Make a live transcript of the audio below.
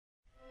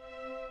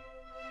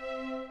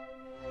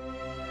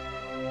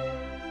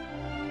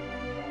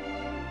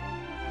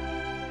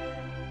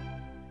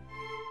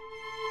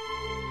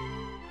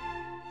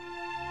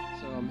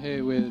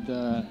here with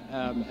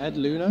Ed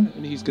Luna,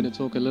 and he's going to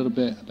talk a little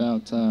bit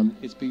about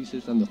his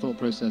pieces and the thought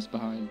process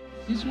behind.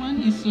 This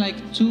one is like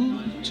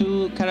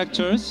two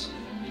characters,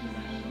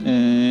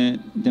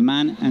 the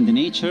man and the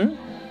nature.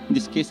 In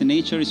this case, the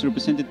nature is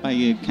represented by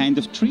a kind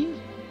of tree,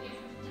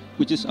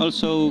 which is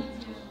also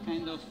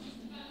kind of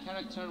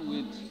character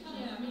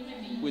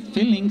with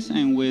feelings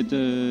and with,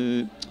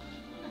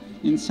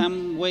 in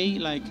some way,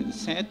 like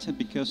sad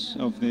because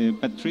of the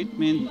bad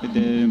treatment,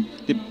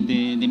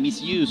 the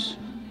misuse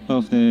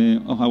of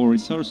our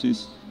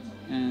resources.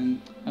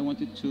 And I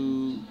wanted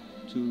to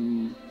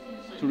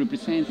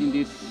represent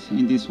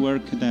in this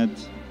work that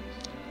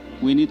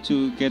we need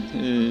to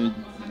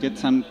get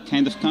some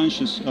kind of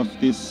conscious of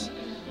this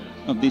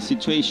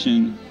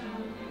situation,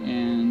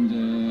 and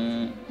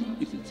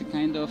it's a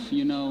kind of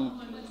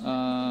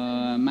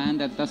man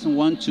that doesn't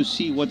want to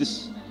see what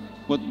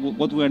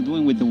we are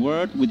doing with the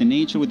world, with the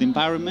nature, with the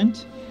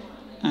environment,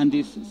 and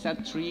this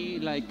sad tree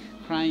like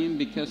crying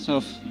because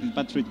of the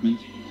bad treatment.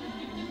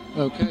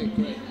 Okay,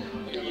 great.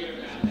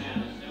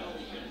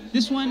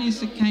 This one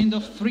is a kind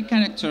of three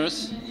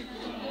characters.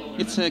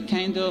 It's a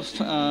kind of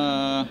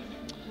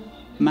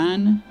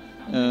man,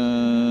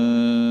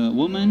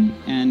 woman,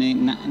 and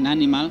an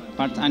animal,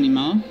 part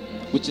animal,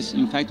 which is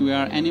in fact we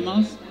are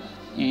animals,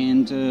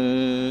 and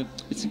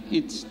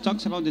it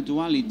talks about the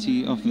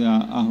duality of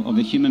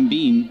the human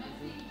being,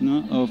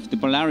 of the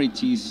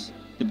polarities,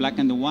 the black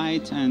and the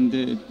white, and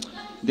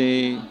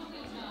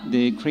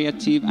the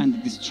creative and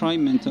the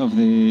destroyment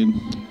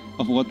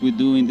of what we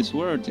do in this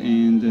world,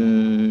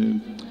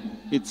 and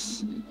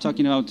it's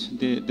talking about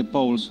the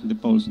poles, the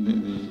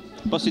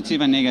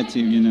positive and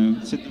negative,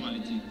 it's a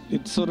duality.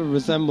 It sort of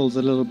resembles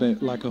a little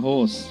bit like a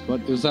horse,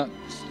 but was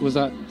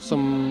that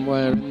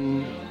somewhere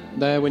in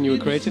there when you were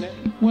creating it?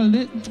 Well,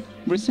 it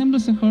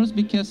resembles a horse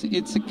because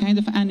it's a kind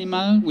of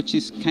animal which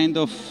is kind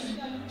of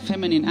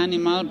feminine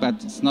animal,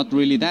 but it's not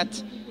really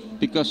that,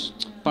 because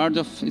part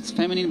of it's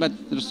feminine, but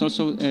there's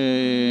also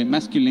a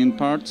masculine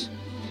part,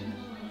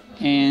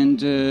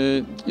 and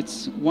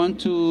it's want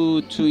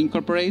to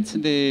incorporate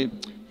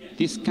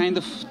this kind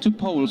of two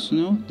poles,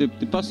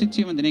 the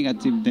positive and the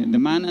negative, the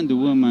man and the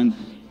woman,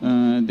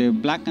 the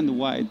black and the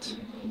white.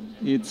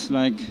 It's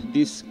like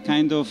this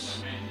kind of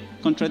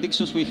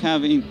contradictions we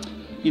have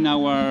in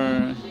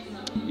our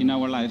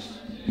life.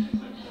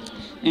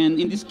 And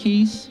in this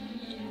case,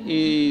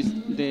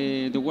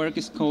 the work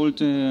is called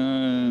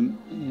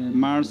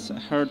Mars,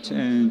 Earth,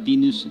 and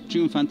Venus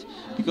Triumphant,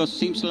 because it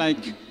seems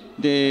like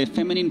the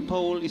feminine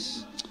pole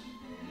is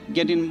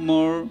getting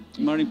more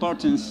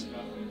importance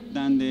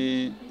than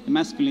the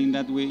masculine,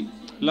 that we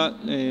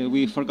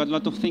forgot a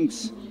lot of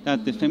things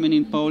that the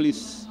feminine pole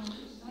is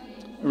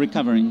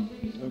recovering.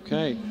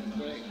 Okay.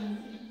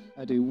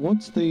 Edu,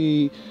 what's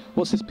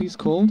this piece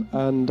called?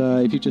 And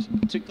if you just...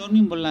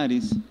 Tricornium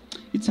volaris.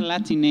 It's a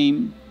Latin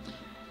name.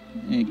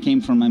 It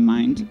came from my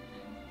mind,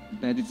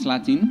 but it's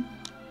Latin,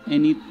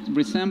 and it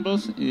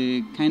resembles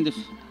a kind of...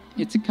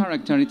 It's a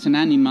character. It's an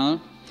animal,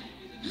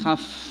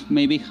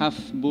 maybe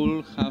half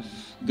bull, half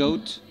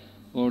goat,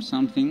 or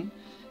something.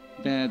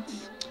 But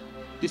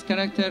this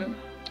character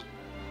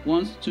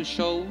wants to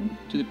show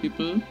to the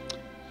people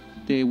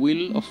the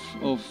will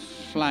of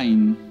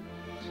flying,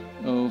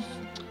 of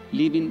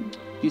living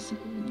this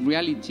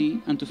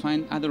reality and to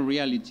find other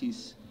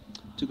realities,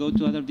 to go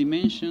to other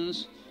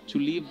dimensions, to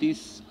leave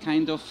this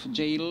kind of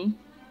jail,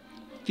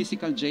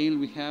 physical jail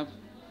we have,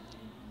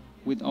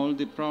 with all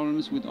the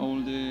problems, with all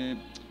the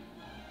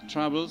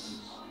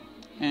troubles,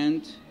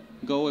 and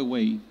go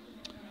away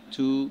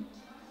to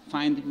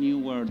find new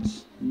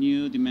worlds,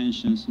 new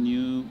dimensions,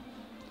 new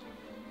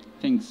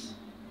things.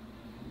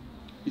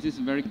 This is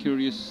a very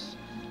curious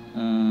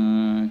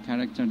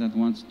character that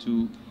wants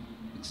to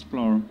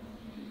explore.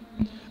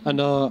 And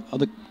are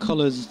the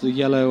colors, the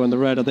yellow and the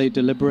red, are they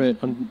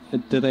deliberate? And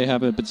do they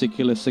have a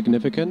particular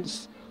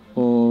significance,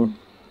 or?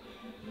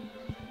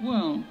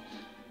 Well,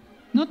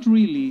 not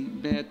really,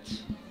 but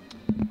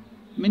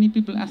many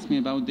people ask me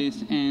about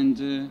this,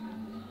 and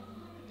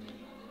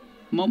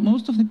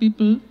most of the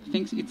people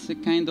think it's a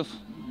kind of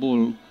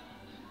bull,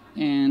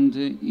 and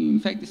in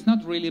fact it's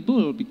not really a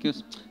bull,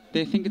 because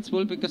they think it's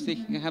bull because they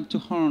have two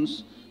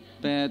horns,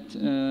 but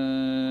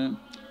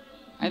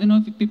I don't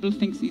know if people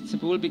think it's a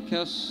bull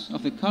because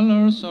of the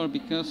colors or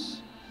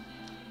because,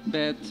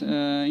 but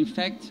in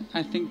fact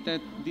I think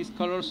that these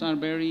colors are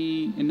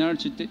very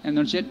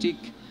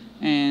energetic,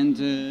 and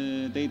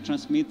they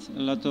transmit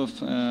a lot of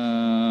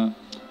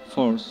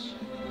force.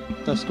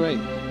 That's great.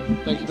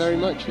 Thank you very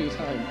much for your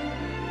time.